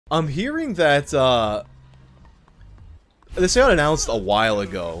I'm hearing that this got announced a while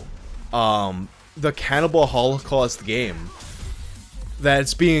ago. The Cannibal Holocaust game.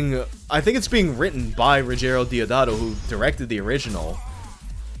 That's being, I think it's being written by Ruggero Deodato, who directed the original.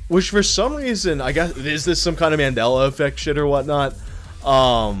 Which for some reason, I guess, is this some kind of Mandela effect shit or whatnot?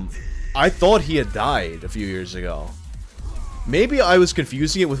 I thought he had died a few years ago. Maybe I was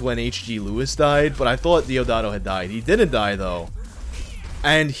confusing it with when H.G. Lewis died, but I thought Deodato had died. He didn't die though.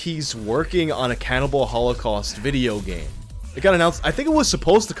 And he's working on a Cannibal Holocaust video game. It got announced, I think it was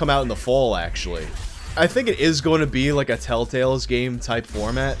supposed to come out in the fall actually. I think it is going to be like a Telltale's game type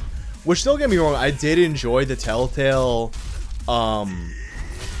format. Which, don't get me wrong, I did enjoy the Telltale,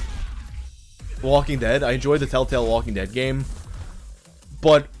 Walking Dead. I enjoyed the Telltale Walking Dead game.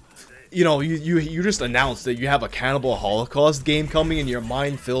 But, you know, you just announced that you have a Cannibal Holocaust game coming and your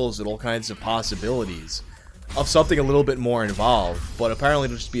mind fills with all kinds of possibilities of something a little bit more involved. But apparently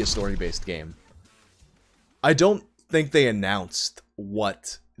it'll just be a story-based game. I don't think they announced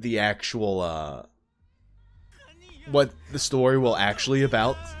what the actual, what the story will actually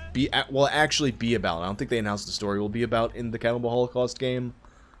about. Will actually be about. I don't think they announced the story will be about in the Cannibal Holocaust game.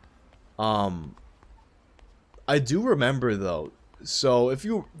 I do remember though. So if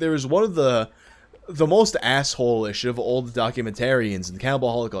there was one of the most asshole-ish of all the documentarians in the Cannibal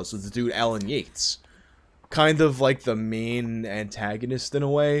Holocaust was the dude Alan Yates, kind of like the main antagonist in a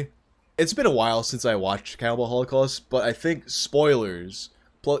way. It's been a while since I watched Cannibal Holocaust, but I think spoilers,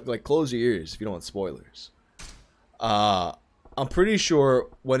 like close your ears if you don't want spoilers. I'm pretty sure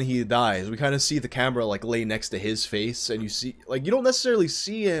when he dies, we kind of see the camera like lay next to his face, and you see, like, you don't necessarily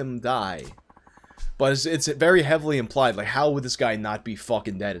see him die, but it's very heavily implied. Like, how would this guy not be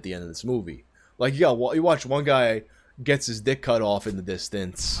fucking dead at the end of this movie? Like, yeah, well, you watch one guy gets his dick cut off in the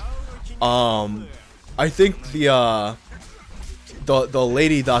distance. I think the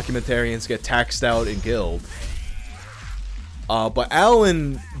lady documentarians get taxed out and killed. But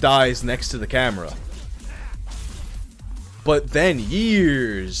Alan dies next to the camera. But then,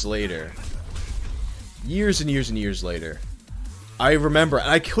 years later, years and years and years later, I remember, and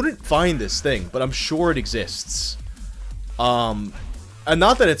I couldn't find this thing, but I'm sure it exists. And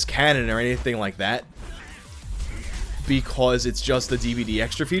not that it's canon or anything like that, because it's just a DVD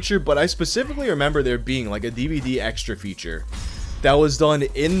extra feature, but I specifically remember there being like a DVD extra feature that was done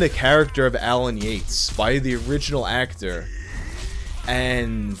in the character of Alan Yates by the original actor,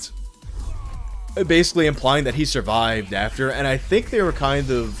 and basically implying that he survived after, and I think they were kind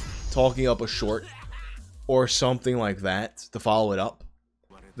of talking up a short or something like that to follow it up.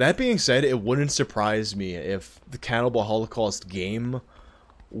 That being said, it wouldn't surprise me if the Cannibal Holocaust game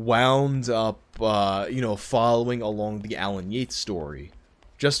wound up, you know, following along the Alan Yates story,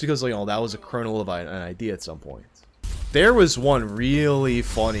 just because, you know, that was a kernel of an idea at some point. There was one really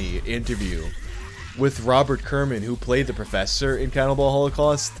funny interview with Robert Kerman, who played the professor in Cannibal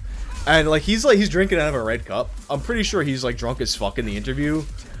Holocaust. And, like, he's drinking out of a red cup. I'm pretty sure he's, like, drunk as fuck in the interview.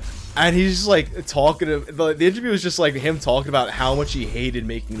 And he's just, like, talking to... The interview was just, like, him talking about how much he hated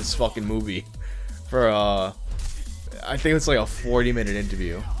making this fucking movie. For, I think it's, like, a 40-minute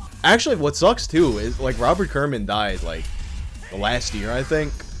interview. Actually, what sucks, too, is, like, Robert Kerman died, like, last year, I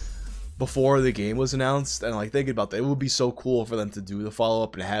think. Before the game was announced. And, like, thinking about that, it would be so cool for them to do the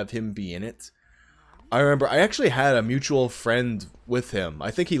follow-up and have him be in it. I remember, I actually had a mutual friend with him.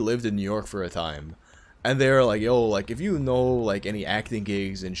 I think he lived in New York for a time. And they were like, yo, like, if you know, like, any acting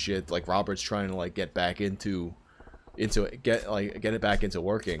gigs and shit, like, Robert's trying to, like, get back get it back into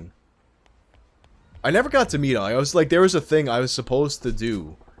working. I never got to meet him. I was, like, there was a thing I was supposed to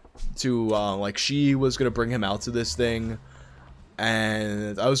do to, like, she was gonna bring him out to this thing.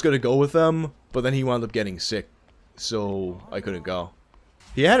 And I was gonna go with them, but then he wound up getting sick. So, I couldn't go.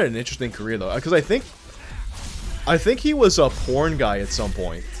 He had an interesting career, though, because I think he was a porn guy at some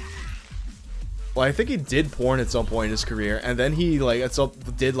point. Well, I think he did porn at some point in his career, and then he, like,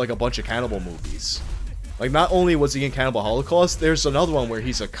 did, like, a bunch of cannibal movies. Like, not only was he in Cannibal Holocaust, there's another one where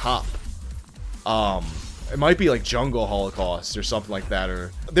he's a cop. It might be, like, Jungle Holocaust or something like that,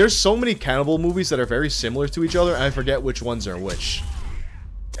 or... There's so many cannibal movies that are very similar to each other, and I forget which ones are which.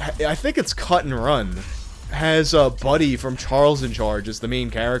 I think it's Cut and Run. Has a Buddy from Charles in Charge as the main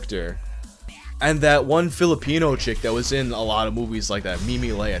character. And that one Filipino chick that was in a lot of movies like that,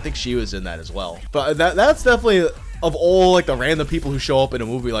 Mimi Lay, I think she was in that as well. But that's definitely, of all, like, the random people who show up in a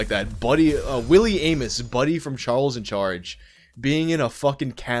movie like that, Buddy, Willie Amos, Buddy from Charles in Charge, being in a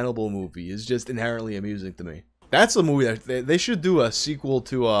fucking cannibal movie is just inherently amusing to me. That's a movie that they should do a sequel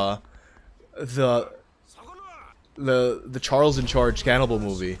to, the Charles in Charge cannibal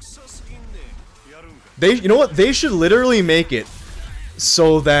movie. You know what? They should literally make it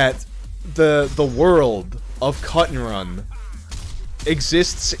so that the world of Cut and Run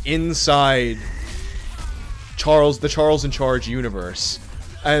exists inside the Charles in Charge universe.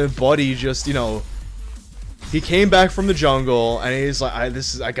 And Buddy just, you know, he came back from the jungle and he's like,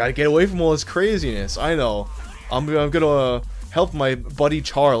 I gotta get away from all this craziness. I know. I'm gonna help my buddy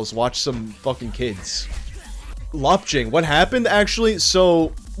Charles watch some fucking kids. Lopjing, what happened actually?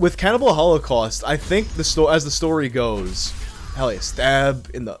 So with Cannibal Holocaust, I think as the story goes, hell yeah,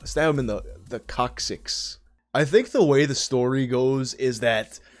 stab him in the coccyx. I think the way the story goes is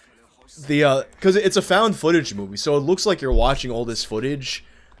that because it's a found footage movie, so it looks like you're watching all this footage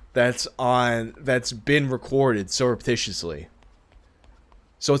that's been recorded surreptitiously.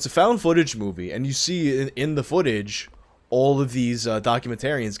 So it's a found footage movie, and you see in the footage all of these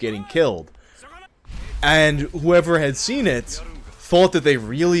documentarians getting killed. And whoever had seen it thought that they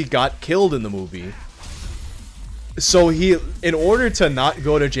really got killed in the movie. So in order to not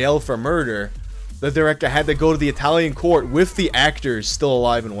go to jail for murder, the director had to go to the Italian court with the actors still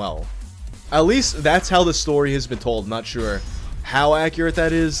alive and well. At least that's how the story has been told. I'm not sure how accurate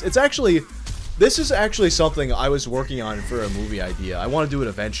that is. This is actually something I was working on for a movie idea. I want to do it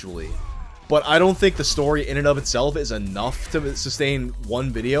eventually. But I don't think the story in and of itself is enough to sustain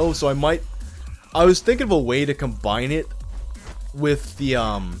one video, so I was thinking of a way to combine it with the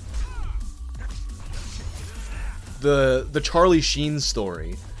Charlie Sheen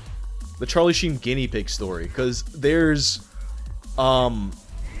story. The Charlie Sheen guinea pig story, because there's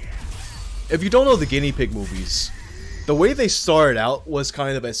if you don't know the guinea pig movies, the way they started out was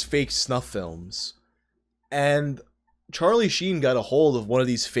kind of as fake snuff films. And Charlie Sheen got a hold of one of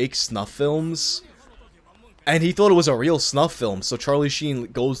these fake snuff films, and he thought it was a real snuff film, so Charlie Sheen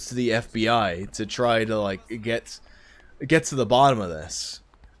goes to the FBI to try to, like, get to the bottom of this.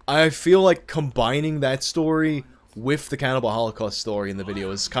 I feel like combining that story with the Cannibal Holocaust story in the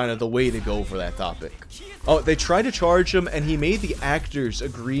video is kind of the way to go for that topic. Oh, they tried to charge him, and he made the actors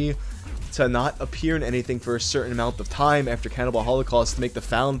agree to not appear in anything for a certain amount of time after Cannibal Holocaust to make the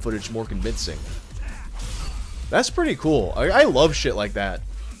found footage more convincing. That's pretty cool. I love shit like that.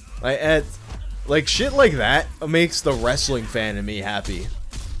 Like, shit like that makes the wrestling fan in me happy.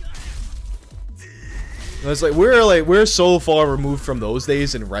 It's like, we're so far removed from those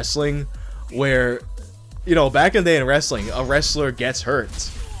days in wrestling where, you know, back in the day in wrestling, a wrestler gets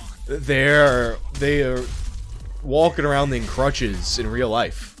hurt. They are walking around in crutches in real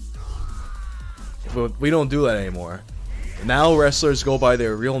life. But we don't do that anymore. Now wrestlers go by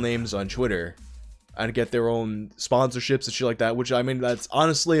their real names on Twitter and get their own sponsorships and shit like that, which, I mean, that's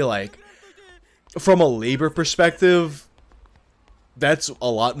honestly, like, from a labor perspective, that's a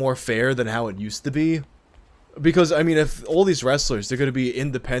lot more fair than how it used to be. Because, I mean, if all these wrestlers, they're going to be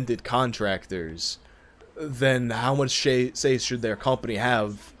independent contractors, then how much say should their company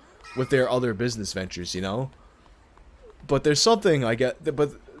have with their other business ventures, you know? But there's something,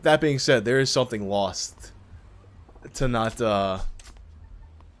 but that being said, there is something lost to not,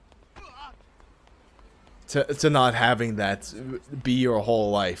 to not having that be your whole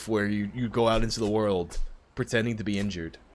life, where you go out into the world pretending to be injured.